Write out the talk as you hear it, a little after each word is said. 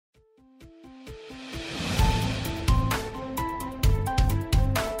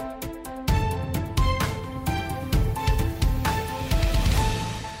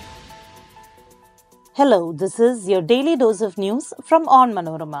Hello, this is your daily dose of news from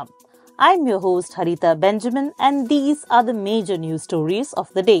Onmanorama. I'm your host Harita Benjamin and these are the major news stories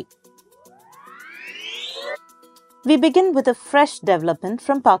of the day. We begin with a fresh development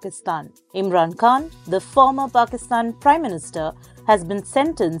from Pakistan. Imran Khan, the former Pakistan Prime Minister, has been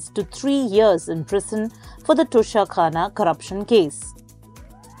sentenced to 3 years in prison for the Toshakhana corruption case.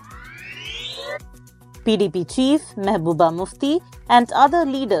 PDP chief Mehbooba Mufti and other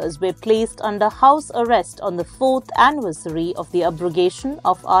leaders were placed under house arrest on the 4th anniversary of the abrogation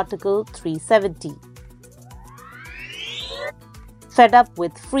of Article 370. Fed up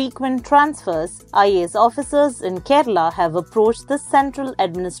with frequent transfers, IAS officers in Kerala have approached the Central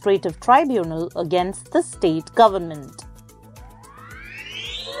Administrative Tribunal against the state government.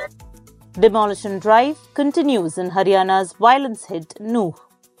 Demolition drive continues in Haryana's violence-hit Nuh.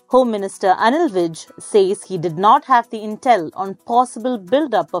 Home Minister Anil Vij says he did not have the intel on possible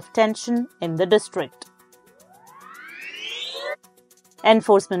build-up of tension in the district.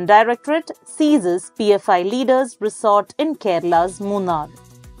 Enforcement Directorate seizes PFI leaders' resort in Kerala's Munnar.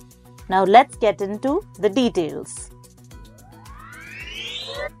 Now let's get into the details.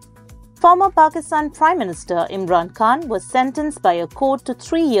 Former Pakistan Prime Minister Imran Khan was sentenced by a court to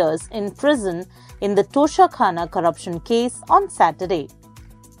 3 years in prison in the Toshakhana corruption case on Saturday.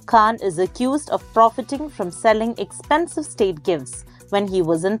 Khan is accused of profiting from selling expensive state gifts when he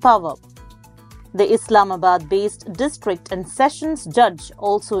was in power. The Islamabad-based district and sessions judge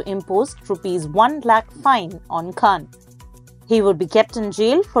also imposed ₹1 lakh fine on Khan. He would be kept in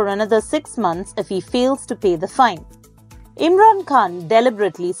jail for another 6 months if he fails to pay the fine. Imran Khan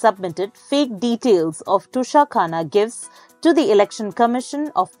deliberately submitted fake details of Toshakhana gifts to the Election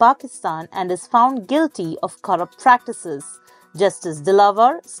Commission of Pakistan and is found guilty of corrupt practices, Justice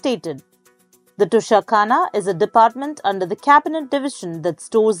Dilawar stated. The Toshakhana is a department under the Cabinet Division that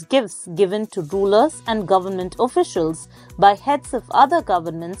stores gifts given to rulers and government officials by heads of other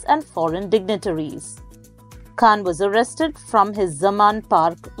governments and foreign dignitaries. Khan was arrested from his Zaman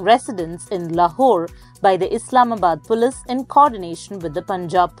Park residence in Lahore by the Islamabad police in coordination with the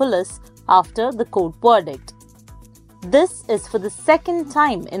Punjab police after the court verdict. This is for the second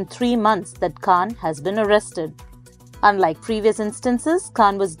time in 3 months that Khan has been arrested. Unlike previous instances,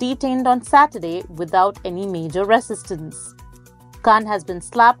 Khan was detained on Saturday without any major resistance. Khan has been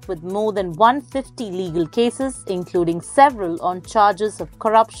slapped with more than 150 legal cases, including several on charges of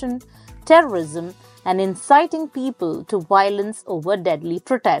corruption, terrorism, and inciting people to violence over deadly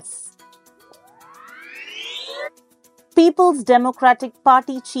protests. People's Democratic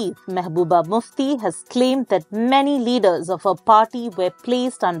Party chief Mehbooba Mufti has claimed that many leaders of her party were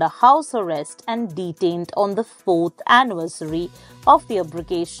placed under house arrest and detained on the 4th anniversary of the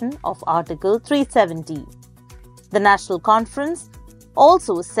abrogation of Article 370. The National Conference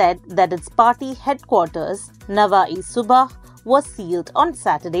also said that its party headquarters, Nawai-Subah, was sealed on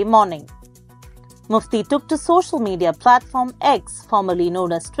Saturday morning. Mufti took to social media platform X, formerly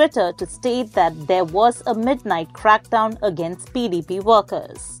known as Twitter, to state that there was a midnight crackdown against PDP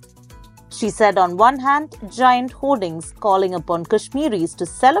workers. She said on one hand, giant hoardings calling upon Kashmiris to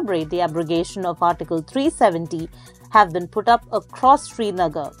celebrate the abrogation of Article 370 have been put up across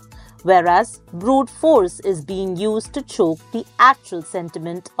Srinagar, whereas brute force is being used to choke the actual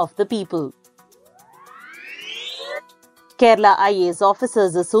sentiment of the people. Kerala IAS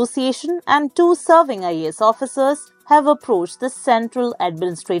Officers Association and 2 serving IAS officers have approached the Central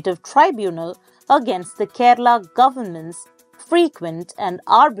Administrative Tribunal against the Kerala government's frequent and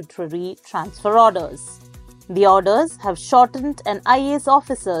arbitrary transfer orders. The orders have shortened an IAS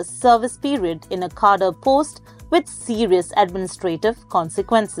officer's service period in a cadre post with serious administrative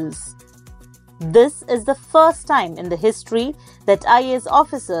consequences. This is the first time in the history that IAS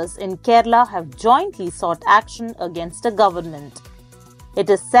officers in Kerala have jointly sought action against a government. It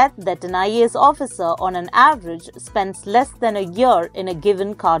is said that an IAS officer on an average spends less than a year in a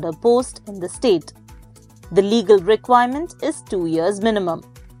given cadre post in the state. The legal requirement is 2 years minimum.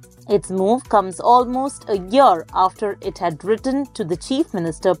 Its move comes almost a year after it had written to the Chief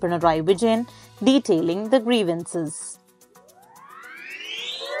Minister Pinarayi Vijayan detailing the grievances.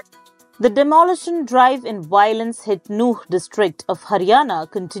 The demolition drive in violence-hit Nuh district of Haryana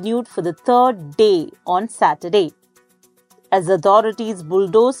continued for the 3rd day on Saturday, as authorities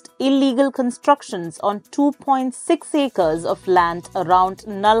bulldozed illegal constructions on 2.6 acres of land around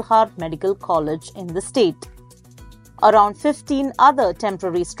Nalhar Medical College in the state. Around 15 other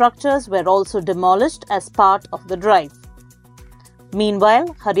temporary structures were also demolished as part of the drive.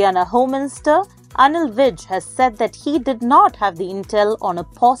 Meanwhile, Haryana Home Minister Anil Vij has said that he did not have the intel on a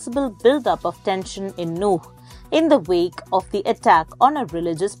possible build-up of tension in Nuh in the wake of the attack on a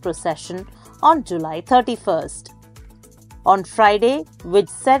religious procession on July 31st. On Friday, which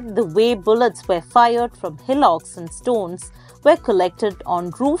said the way bullets were fired from hillocks and stones were collected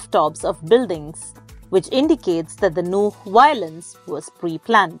on rooftops of buildings, which indicates that the Nuh violence was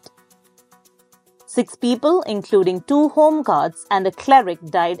pre-planned. 6 people, including 2 home guards and a cleric,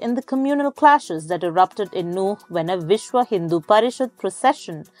 died in the communal clashes that erupted in Nuh when a Vishwa Hindu Parishad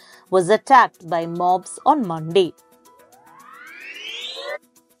procession was attacked by mobs on Monday.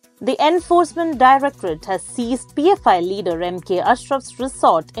 The Enforcement Directorate has seized PFI leader M.K. Ashraf's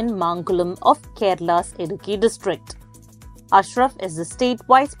resort in Mangalam of Kerala's Idukki district. Ashraf is the state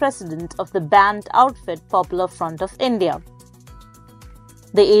vice president of the banned outfit Popular Front of India.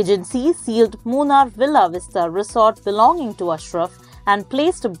 The agency sealed Munnar Villa Vista resort belonging to Ashraf and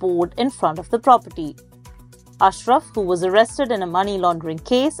placed a board in front of the property. Ashraf, who was arrested in a money laundering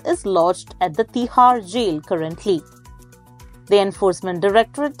case, is lodged at the Tihar jail currently. The Enforcement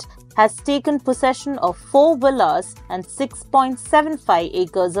Directorate has taken possession of 4 villas and 6.75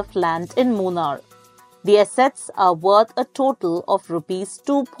 acres of land in Munnar. The assets are worth a total of Rs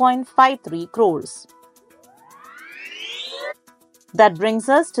 2.53 crores. That brings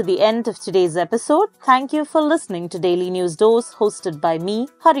us to the end of today's episode. Thank you for listening to Daily News Dose, hosted by me,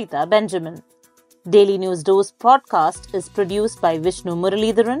 Harita Benjamin. Daily News Dose podcast is produced by Vishnu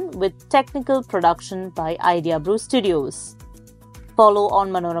Muralidharan with technical production by Idea Brew Studios. Follow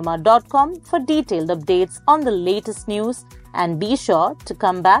Onmanorama.com for detailed updates on the latest news and be sure to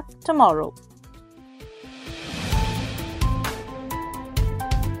come back tomorrow.